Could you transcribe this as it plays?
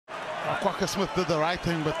Kwagga Smith did the right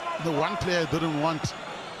thing, but the one player didn't want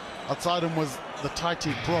outside him was the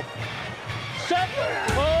tighty prop. Set,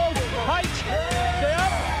 hold, height, stay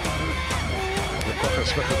up. Kwagga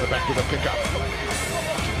Smith at the back with a pick-up.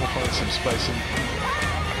 We'll find some space, and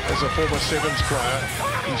as a former Sevens player,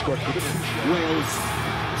 he's got good. Wales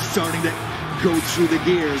starting to go through the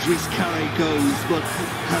gears. Reece Carey goes, but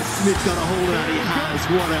has Smith got a hold of that? He has.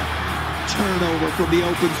 What a turnover from the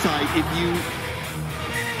open side. If you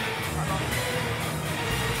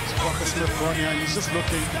Kwagga Smith gone here, and he's just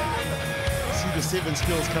looking, see the 7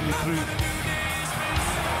 skills coming through.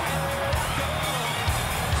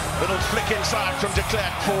 Little flick inside from de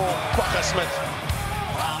Klerk for Kwagga Smith.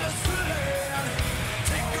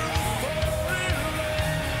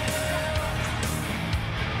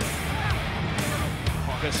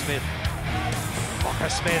 Kwagga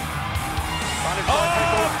Smith.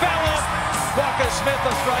 Oh, fella! Kwagga Smith,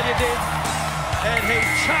 Australia did. And he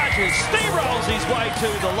charges, steamrolls his way to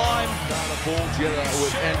the line. The ball together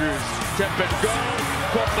with Andrews. Tap and go.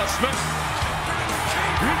 Kwagga Smith.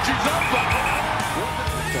 Reaches up.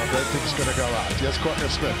 I don't think it's going to go out. Yes, Kwagga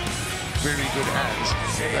Smith. Very good hands.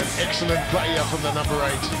 An excellent player from the number 8.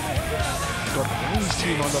 Got his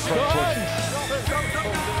team on the front foot.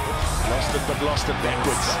 Lost it, but lost it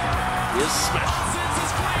backwards. Here's Smith.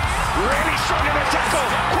 Really strong in the tackle.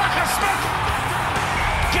 Kwagga Smith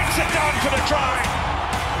gets it down for the try.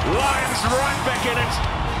 Lions right back in it.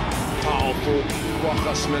 Powerful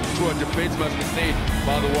Kwagga Smith. Poor defence must be seen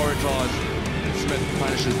by the Waratahs. Smith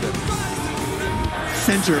punishes them.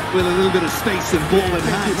 centre with a little bit of space and ball in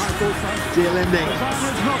hand. Delende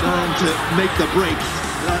on to make the break.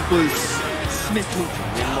 That was Smith.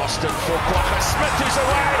 Lost it for Kwagga. Smith is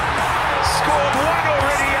away. Scored one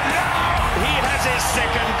already, and now he has his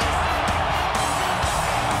second.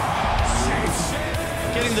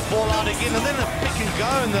 Getting the ball out again, and then a pick and go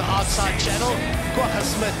in the outside channel. Kwagga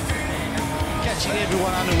Smith catching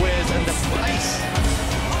everyone unawares, and the pace.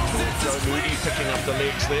 Joe Moody picking up the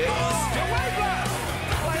legs there.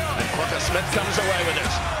 And Kwagga Smith comes away with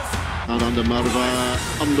it. And under Marva,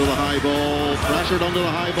 under the high ball, pressured under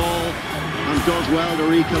the high ball, and does well to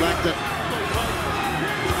recollect it.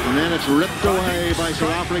 And then it's ripped away by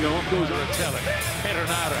South Africa. Off goes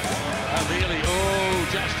Perenara, Avili,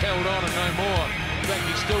 just held on and no more. In fact,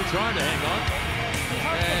 he's still trying to hang on.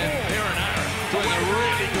 And Perenara doing a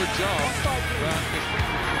really good job.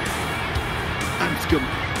 Anscombe,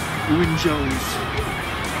 Wyn Jones.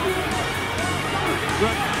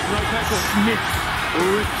 Smith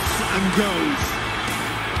rips and goes.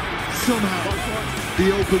 Somehow, the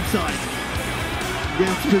open side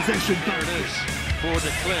gets possession back. There it is for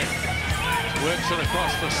de Klerk. Works it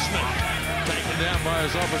across for Smith. Taken down by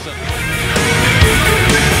his opposite.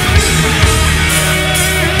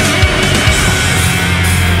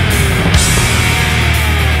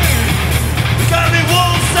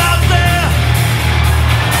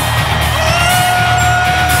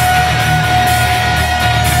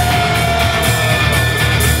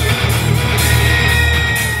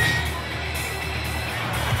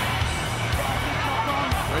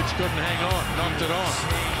 Couldn't hang on, knocked it on.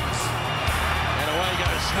 And away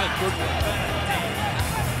goes Smith. Good one.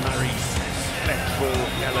 Murray back for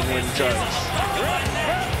Alan Wyn Jones.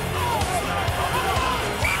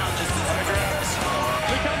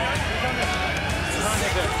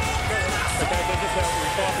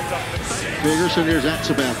 Ferguson, here's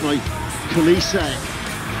Atzabeth. Now, Kalise.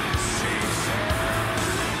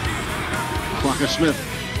 Kwagga Smith.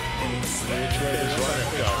 Which way does Ryan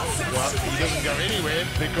go? Well, he doesn't go anywhere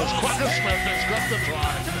because Kwagga Smith has got the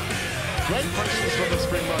try. Great process from the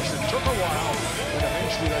Springboks. It took a while, but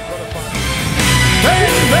eventually they've got to find.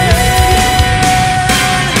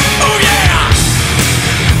 Oh yeah!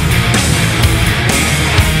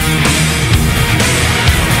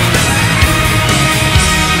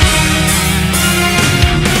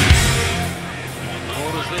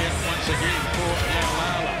 Orders there once again for Yala.